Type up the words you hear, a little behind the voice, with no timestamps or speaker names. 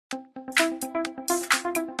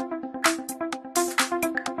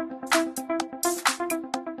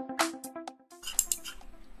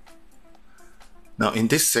Now in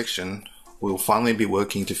this section, we'll finally be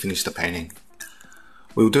working to finish the painting.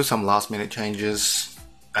 We'll do some last minute changes,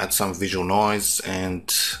 add some visual noise and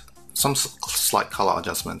some slight color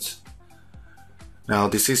adjustments. Now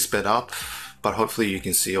this is sped up, but hopefully you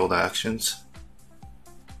can see all the actions.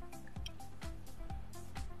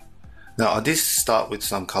 Now I did start with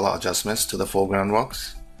some color adjustments to the foreground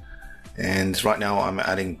rocks, and right now I'm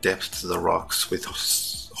adding depth to the rocks with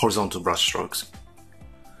horizontal brush strokes.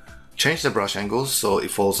 Change the brush angles so it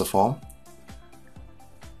follows the form,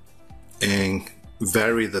 and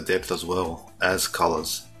vary the depth as well as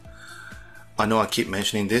colors. I know I keep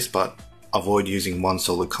mentioning this, but avoid using one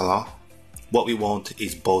solid color. What we want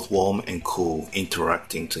is both warm and cool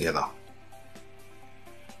interacting together.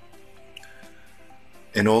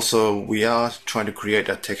 And also we are trying to create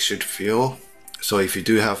a textured feel, so if you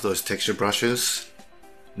do have those texture brushes,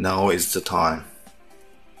 now is the time.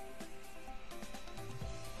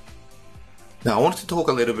 Now I wanted to talk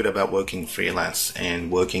a little bit about working freelance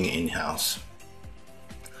and working in-house.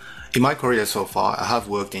 In my career so far, I have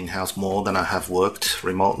worked in-house more than I have worked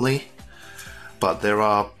remotely, but there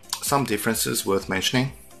are some differences worth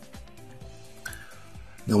mentioning.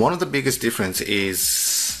 Now one of the biggest differences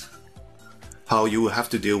is how you will have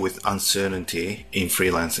to deal with uncertainty in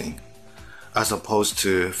freelancing, as opposed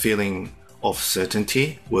to feeling of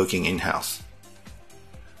certainty working in-house.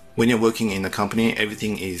 When you're working in a company,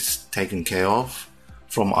 everything is taken care of,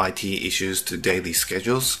 from IT issues to daily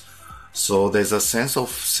schedules, so there's a sense of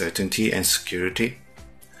certainty and security,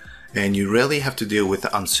 and you rarely have to deal with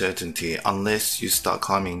the uncertainty unless you start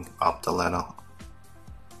climbing up the ladder.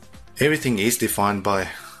 Everything is defined by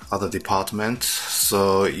other departments,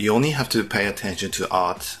 so you only have to pay attention to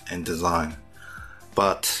art and design.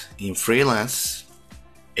 But in freelance,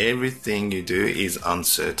 everything you do is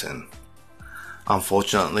uncertain,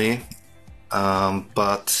 unfortunately,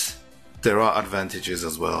 but there are advantages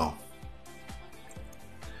as well.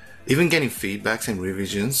 Even getting feedbacks and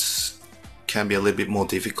revisions can be a little bit more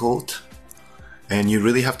difficult, and you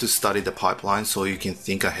really have to study the pipeline so you can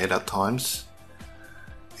think ahead at times,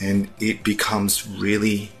 and it becomes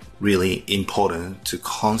really important to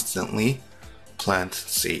constantly plant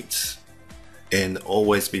seeds and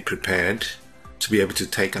always be prepared to be able to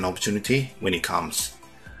take an opportunity when it comes.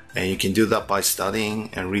 And you can do that by studying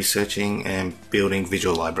and researching and building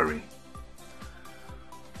visual library.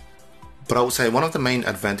 But I would say one of the main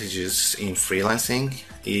advantages in freelancing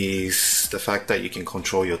is the fact that you can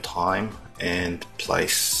control your time and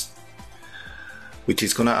place, which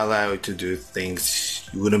is going to allow you to do things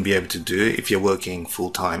you wouldn't be able to do if you're working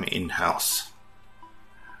full-time in-house.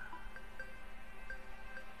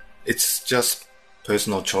 It's just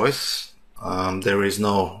personal choice. There is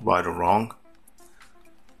no right or wrong.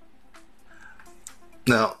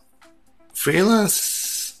 Now,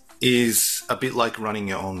 freelance is a bit like running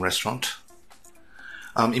your own restaurant.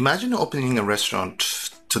 Imagine opening a restaurant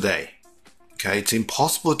today. Okay, it's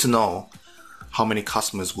impossible to know how many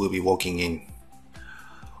customers will be walking in.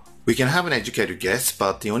 We can have an educated guess,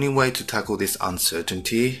 but the only way to tackle this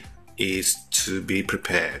uncertainty is to be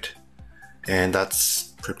prepared. And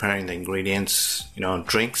that's preparing the ingredients,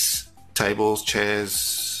 drinks, tables,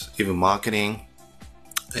 chairs, even marketing,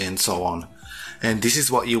 and so on. And this is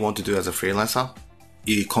what you want to do as a freelancer.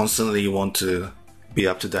 You constantly want to be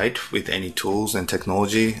up to date with any tools and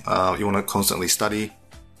technology. You want to constantly study,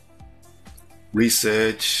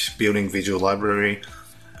 research, building visual library.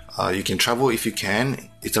 You can travel if you can.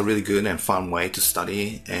 It's a really good and fun way to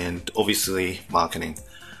study, and obviously marketing.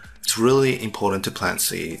 It's really important to plant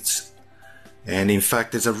seeds. And in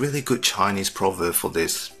fact, there's a really good Chinese proverb for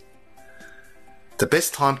this. The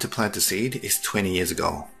best time to plant a seed is 20 years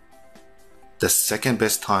ago. The second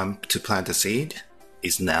best time to plant a seed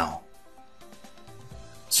is now.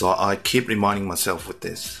 So I keep reminding myself with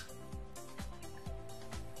this.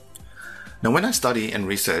 Now when I study and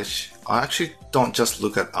research, I actually don't just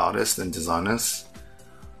look at artists and designers.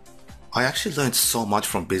 I actually learned so much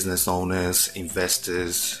from business owners,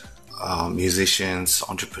 investors, musicians,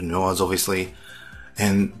 entrepreneurs obviously,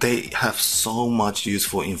 and they have so much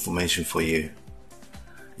useful information for you.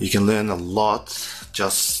 You can learn a lot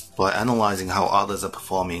just by analyzing how others are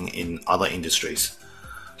performing in other industries.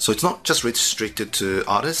 So it's not just restricted to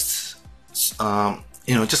artists.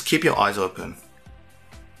 Just keep your eyes open.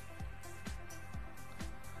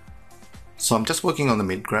 So I'm just working on the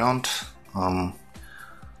mid-ground. I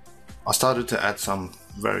started to add some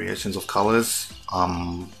variations of colors.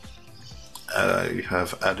 I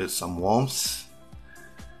have added some warmth.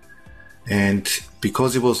 And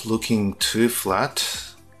because it was looking too flat,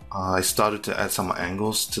 I started to add some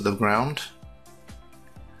angles to the ground.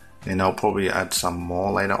 And I'll probably add some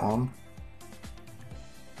more later on.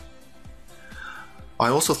 I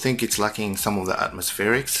also think it's lacking some of the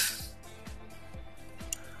atmospherics.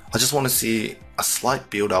 I just want to see a slight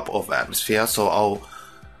build-up of atmosphere, so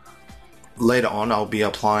later on I'll be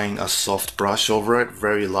applying a soft brush over it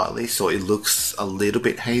very lightly so it looks a little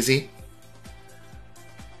bit hazy.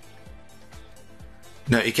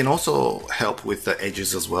 Now it can also help with the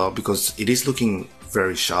edges as well because it is looking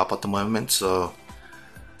very sharp at the moment, so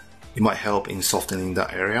it might help in softening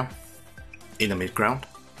that area in the midground.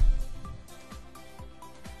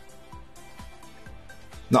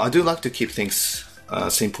 Now I do like to keep things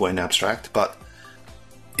simple and abstract, but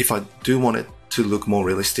if I do want it to look more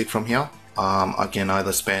realistic from here, I can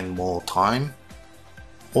either spend more time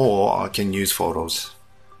or I can use photos.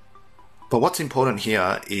 But what's important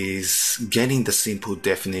here is getting the simple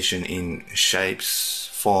definition in shapes,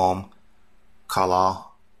 form, color,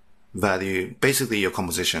 value, basically your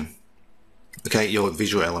composition, okay, your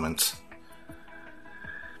visual elements.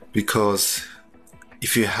 Because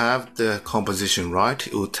if you have the composition right,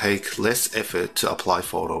 it will take less effort to apply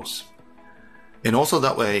photos. And also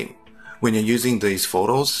that way, when you're using these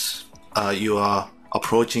photos, you are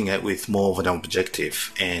approaching it with more of an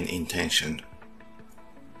objective and intention.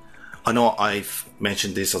 I know I've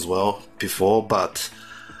mentioned this as well before, but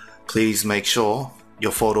please make sure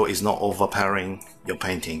your photo is not overpowering your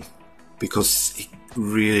painting because it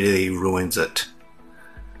really ruins it.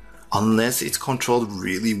 Unless it's controlled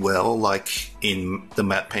really well, like in the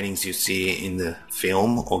matte paintings you see in the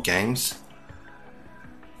film or games,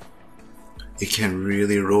 it can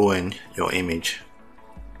really ruin your image.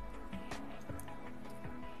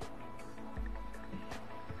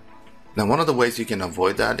 Now one of the ways you can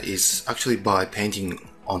avoid that is actually by painting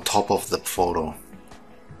on top of the photo.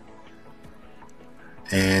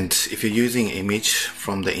 And if you're using image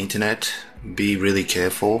from the internet, be really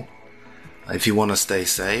careful. If you want to stay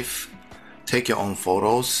safe, take your own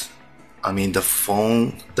photos. I mean, the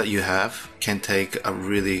phone that you have can take a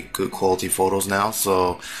really good quality photos now,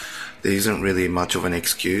 so there isn't really much of an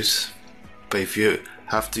excuse. But if you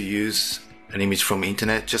have to use an image from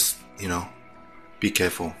internet, just, be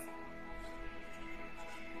careful.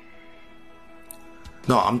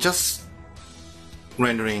 No, I'm just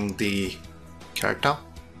rendering the character.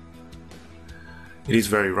 It is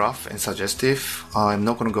very rough and suggestive. I'm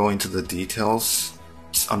not going to go into the details.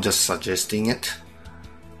 I'm just suggesting it.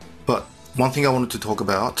 But one thing I wanted to talk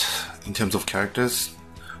about in terms of characters,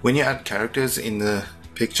 when you add characters in the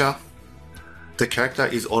picture, the character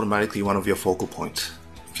is automatically one of your focal points,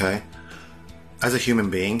 okay? As a human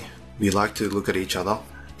being, we like to look at each other,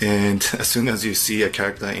 and as soon as you see a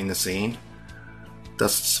character in the scene,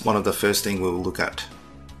 that's one of the first things we'll look at.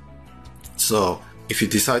 So if you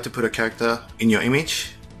decide to put a character in your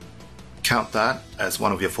image, count that as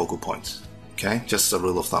one of your focal points, okay? Just a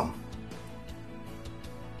rule of thumb.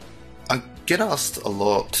 I get asked a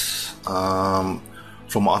lot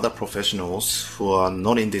from other professionals who are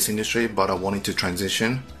not in this industry but are wanting to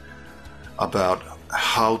transition about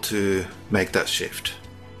how to make that shift.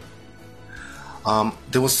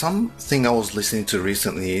 There was something I was listening to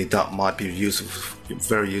recently that might be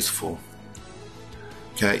very useful.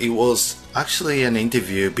 Okay, it was actually an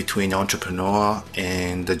interview between an entrepreneur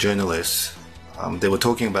and a journalist. They were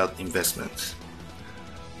talking about investments.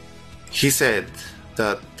 He said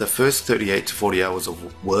that the first 38 to 40 hours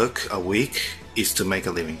of work a week is to make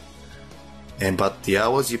a living. But the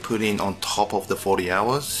hours you put in on top of the 40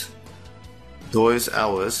 hours, those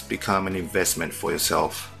hours become an investment for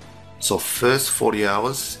yourself. So first 40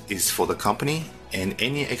 hours is for the company and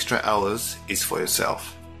any extra hours is for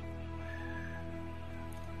yourself.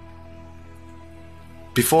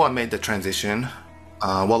 Before I made the transition,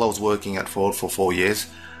 while I was working at Ford for 4 years,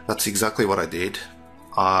 that's exactly what I did.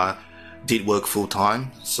 I did work full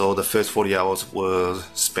time, so the first 40 hours were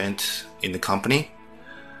spent in the company,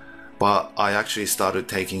 but I actually started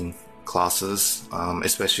taking classes,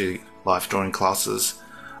 especially life drawing classes,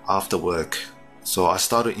 after work. So I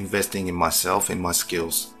started investing in myself and my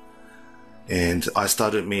skills, and I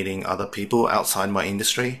started meeting other people outside my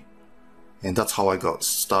industry, and that's how I got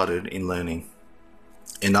started in learning.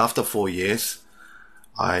 And after 4 years,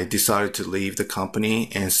 I decided to leave the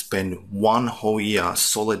company and spend 1 whole year,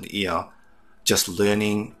 solid year, just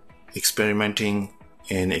learning, experimenting,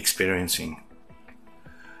 and experiencing.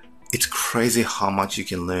 It's crazy how much you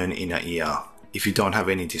can learn in a year if you don't have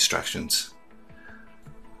any distractions.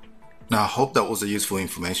 Now, I hope that was a useful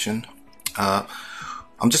information.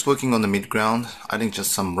 I'm just working on the midground, adding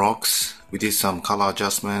just some rocks. We did some color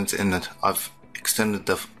adjustments and I've extended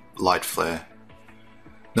the light flare.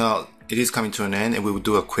 Now, it is coming to an end and we will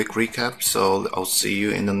do a quick recap, so I'll see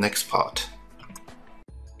you in the next part.